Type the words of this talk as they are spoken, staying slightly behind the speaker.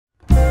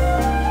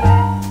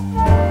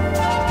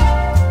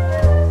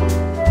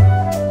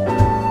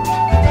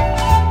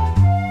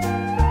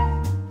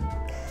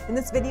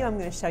video, I'm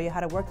going to show you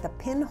how to work the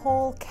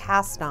Pinhole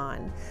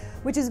Cast-On,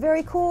 which is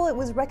very cool. It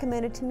was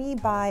recommended to me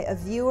by a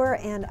viewer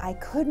and I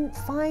couldn't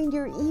find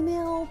your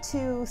email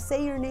to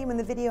say your name in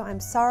the video. I'm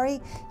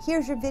sorry.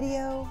 Here's your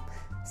video.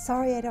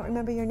 Sorry, I don't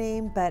remember your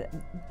name, but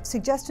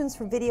suggestions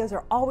for videos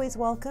are always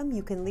welcome.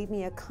 You can leave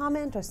me a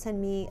comment or send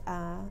me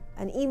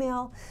an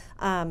email.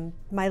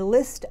 My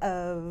list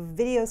of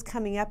videos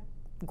coming up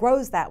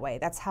grows that way.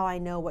 That's how I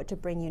know what to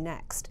bring you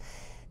next.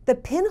 The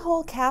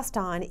Pinhole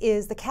Cast-On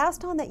is the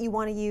cast-on that you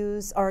want to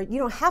use, or you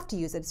don't have to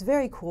use it. It's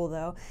very cool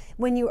though.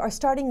 When you are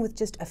starting with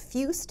just a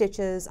few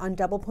stitches on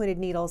double pointed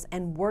needles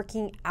and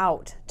working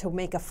out to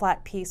make a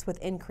flat piece with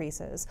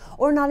increases,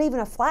 or not even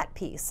a flat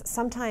piece.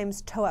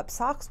 Sometimes toe-up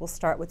socks will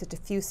start with just a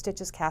few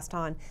stitches cast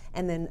on,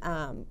 and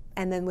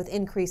then with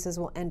increases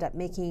we'll end up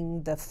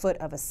making the foot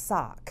of a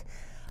sock.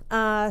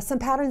 Some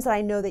patterns that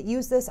I know that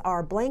use this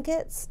are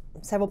blankets.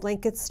 Several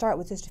blankets start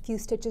with just a few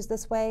stitches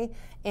this way,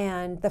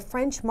 and the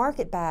French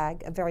market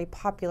bag, a very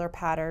popular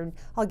pattern.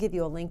 I'll give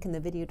you a link in the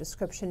video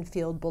description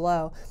field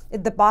below.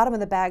 The bottom of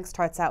the bag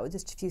starts out with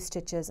just a few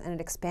stitches and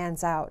it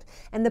expands out.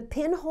 And the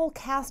Pinhole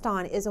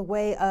Cast-On is a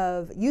way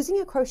of using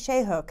a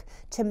crochet hook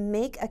to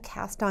make a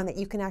cast-on that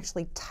you can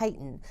actually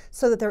tighten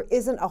so that there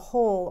isn't a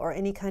hole or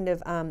any kind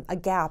of a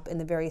gap in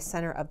the very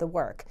center of the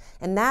work.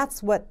 And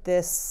that's what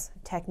this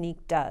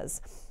technique does.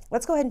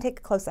 Let's go ahead and take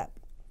a close-up.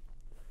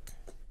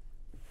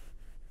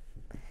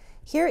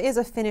 Here is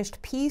a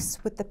finished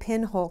piece with the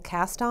Pinhole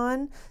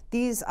Cast-On.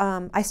 These,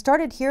 I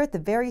started here at the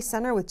very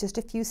center with just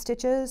a few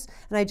stitches,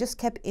 and I just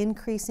kept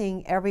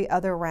increasing every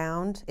other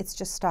round. It's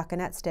just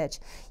stockinette stitch.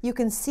 You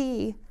can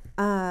see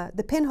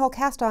the Pinhole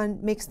Cast-On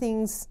makes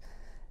things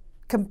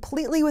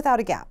completely without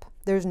a gap.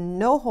 There's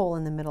no hole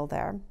in the middle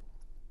there.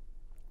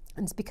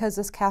 And it's because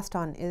this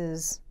cast-on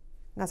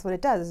that's what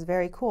it does. It's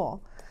very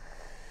cool.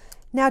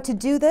 Now to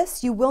do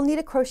this, you will need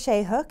a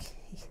crochet hook.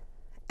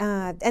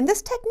 And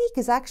this technique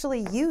is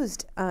actually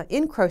used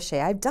in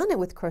crochet. I've done it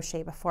with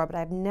crochet before, but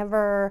I've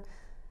never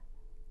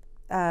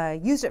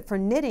used it for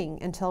knitting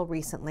until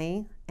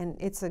recently, and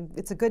it's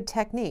a good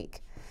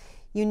technique.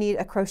 You need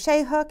a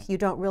crochet hook. You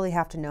don't really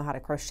have to know how to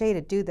crochet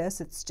to do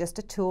this. It's just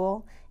a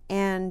tool,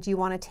 and you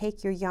want to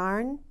take your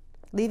yarn,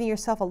 leaving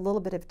yourself a little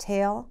bit of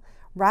tail,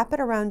 wrap it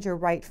around your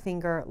right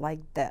finger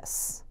like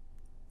this,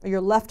 or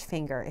your left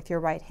finger if you're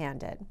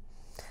right-handed.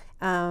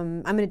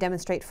 I'm going to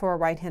demonstrate for a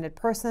right-handed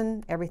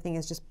person. Everything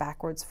is just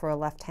backwards for a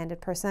left-handed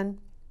person.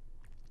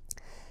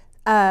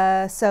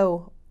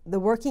 So the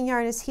working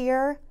yarn is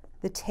here,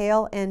 the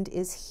tail end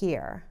is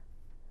here.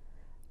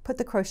 Put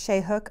the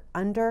crochet hook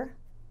under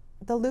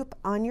the loop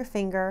on your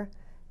finger,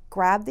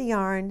 grab the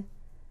yarn,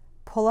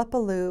 pull up a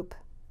loop,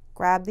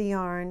 grab the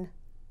yarn,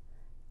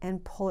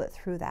 and pull it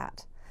through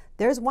that.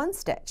 There's one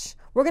stitch.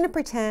 We're going to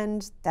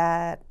pretend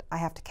that I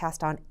have to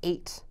cast on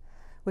 8,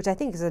 which I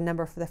think is a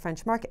number for the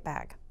French market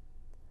bag.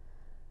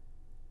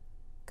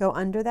 Go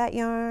under that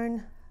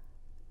yarn,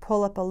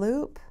 pull up a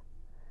loop,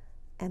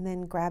 and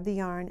then grab the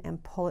yarn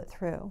and pull it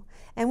through.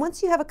 And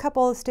once you have a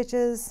couple of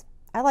stitches,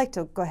 I like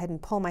to go ahead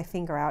and pull my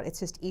finger out. It's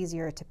just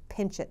easier to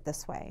pinch it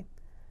this way.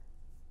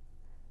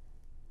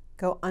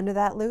 Go under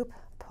that loop,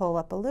 pull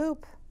up a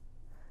loop,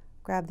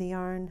 grab the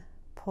yarn,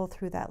 pull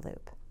through that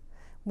loop.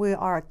 We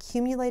are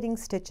accumulating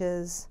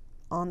stitches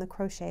on the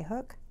crochet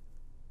hook.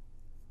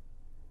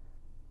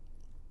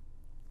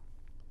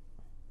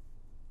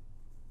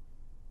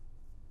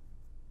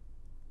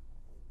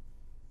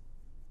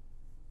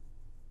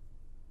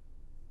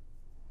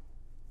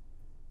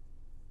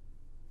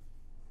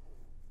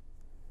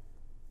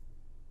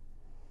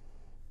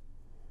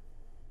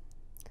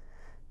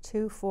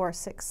 Two, 4,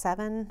 6,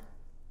 7,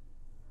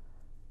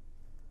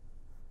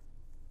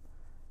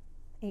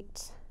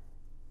 8.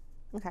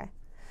 Okay.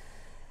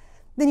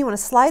 Then you want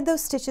to slide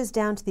those stitches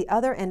down to the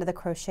other end of the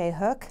crochet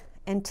hook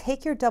and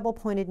take your double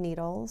pointed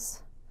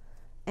needles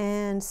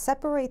and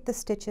separate the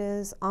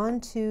stitches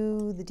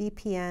onto the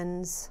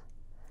DPNs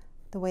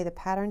the way the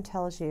pattern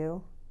tells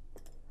you.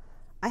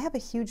 I have a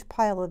huge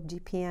pile of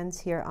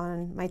DPNs here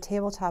on my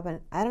tabletop,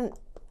 and I don't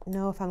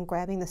know if I'm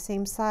grabbing the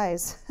same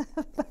size,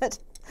 but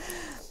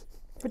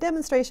for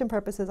demonstration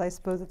purposes, I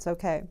suppose it's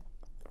okay.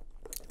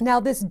 Now,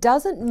 this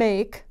doesn't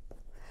make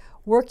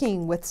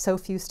working with so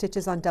few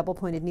stitches on double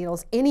pointed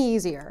needles any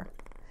easier.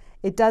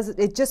 It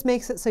just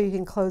makes it so you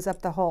can close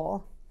up the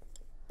hole.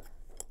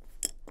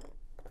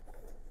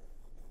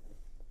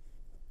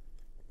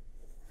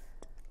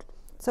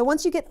 So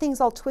once you get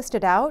things all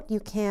twisted out, you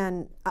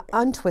can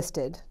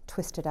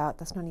twisted out,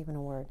 that's not even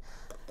a word.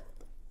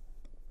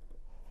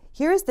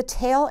 Here's the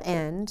tail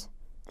end.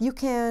 You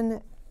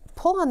can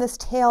pull on this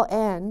tail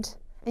end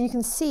and you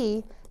can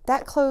see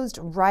that closed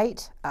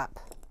right up.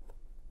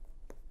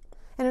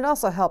 And it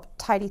also helped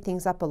tidy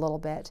things up a little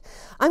bit.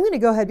 I'm going to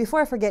go ahead,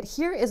 before I forget,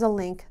 here is a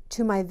link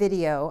to my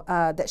video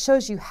that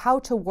shows you how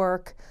to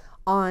work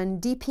on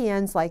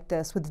DPNs like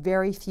this with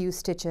very few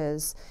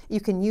stitches. You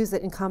can use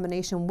it in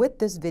combination with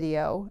this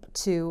video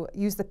to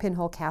use the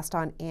Pinhole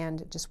Cast-On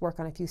and just work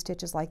on a few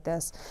stitches like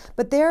this.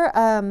 But there,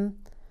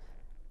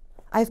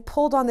 I've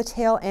pulled on the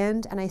tail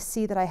end and I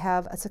see that I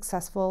have a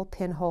successful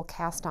pinhole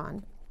cast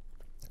on.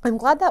 I'm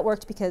glad that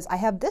worked because I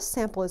have this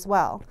sample as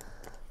well,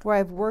 where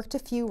I've worked a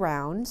few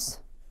rounds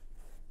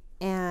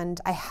and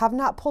I have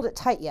not pulled it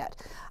tight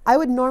yet. I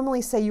would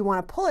normally say you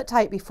want to pull it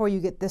tight before you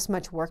get this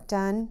much work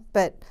done,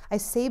 but I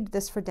saved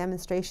this for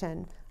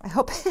demonstration. I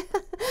hope,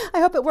 I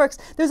hope it works.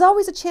 There's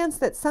always a chance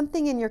that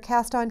something in your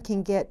cast on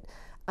can get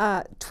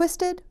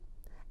twisted,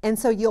 and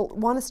so you'll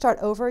want to start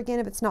over again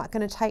if it's not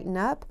going to tighten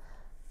up.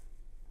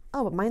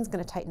 Oh, but mine's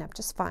going to tighten up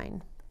just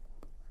fine.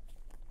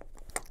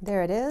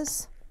 There it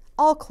is,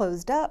 all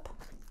closed up.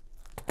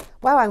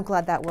 Wow, I'm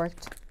glad that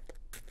worked.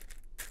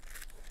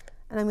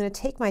 And I'm going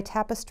to take my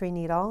tapestry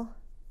needle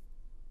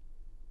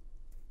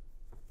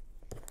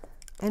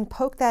and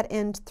poke that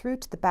end through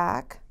to the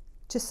back,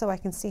 just so I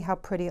can see how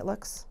pretty it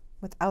looks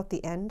without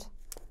the end.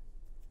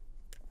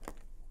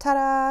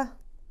 Ta-da!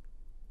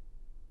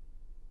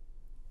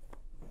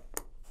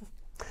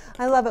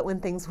 I love it when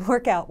things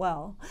work out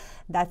well.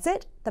 That's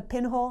it, the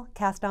pinhole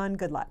cast on.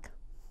 Good luck.